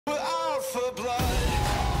for blood.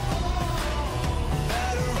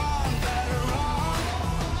 Better run, better run.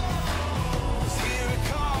 'Cause here it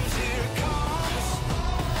comes, here it comes.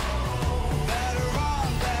 Better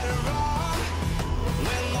run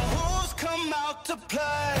when the wolves come out to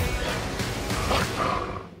play.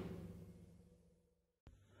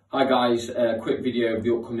 Hi guys, quick video of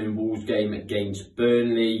the upcoming Wolves game against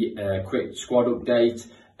Burnley. Quick squad update.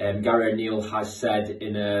 Gary O'Neill has said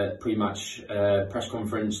in a pre-match press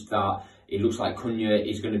conference that it looks like Thankyou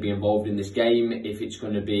is going to be involved in this game. If it's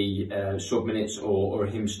going to be sub minutes or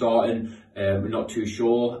him starting, we're not too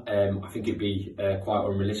sure. I think it'd be quite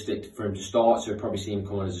unrealistic for him to start, so we'll probably see him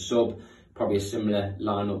come on as a sub. Probably a similar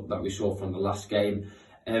lineup that we saw from the last game.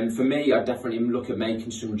 For me, I definitely look at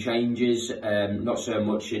making some changes, not so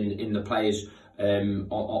much in the players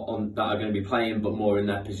on that are going to be playing, but more in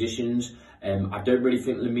their positions. I don't really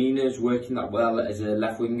think Lamina is working that well as a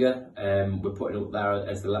left winger. We're putting it up there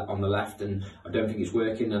as on the left, and I don't think it's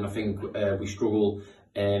working. And I think we struggle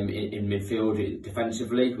in midfield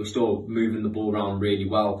defensively. We're still moving the ball around really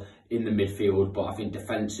well in the midfield, but I think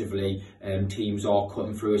defensively teams are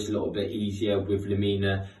cutting through us a little bit easier with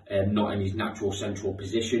Lamina not in his natural central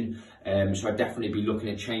position. So I'd definitely be looking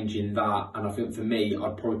at changing that. And I think for me,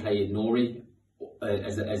 I'd probably play Nori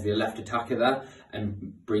as the left attacker there,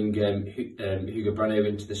 and bring Hugo Breno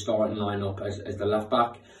into the starting lineup as the left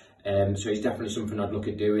back. So it's definitely something I'd look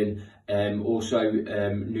at doing. Also,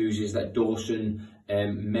 news is that Dawson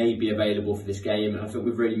may be available for this game, and I think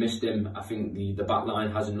we've really missed him. I think the back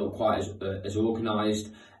line hasn't looked quite as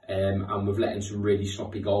organised, and we've let in some really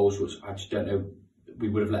sloppy goals, which I just don't know. We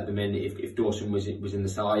would have let them in if Dawson was in the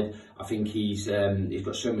side. I think he's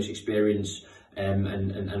got so much experience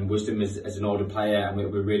and wisdom as an older player, and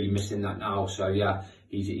we're really missing that now. So yeah,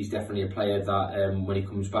 he's definitely a player that when he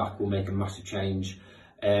comes back will make a massive change.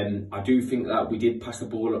 I do think that we did pass the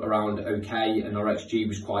ball around okay, and our XG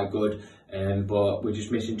was quite good, but we're just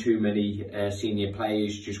missing too many senior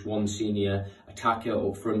players. Just one senior attacker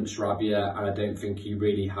up front, Sarabia, and I don't think he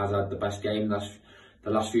really has had the best game the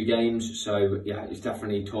last few games. So yeah, it's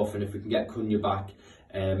definitely tough, and if we can get Thankyou back,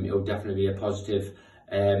 it'll definitely be a positive.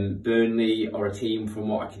 Burnley are a team, from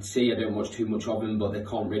what I can see, I don't watch too much of them, but they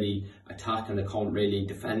can't really attack and they can't really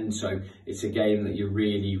defend, so it's a game that you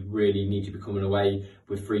really need to be coming away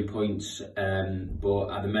with 3 points. But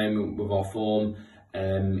at the moment, with our form,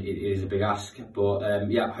 it is a big ask. But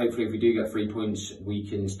yeah, hopefully if we do get 3 points, we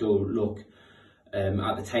can still look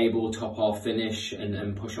at the table, top half finish,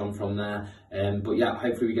 and push on from there. But yeah,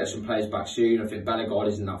 hopefully we get some players back soon. I think Bellegarde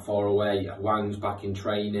isn't that far away. Wang's back in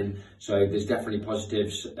training, so there's definitely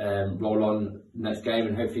positives. Roll on next game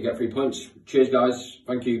and hopefully get 3 points. Cheers guys,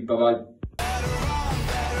 thank you, bye bye.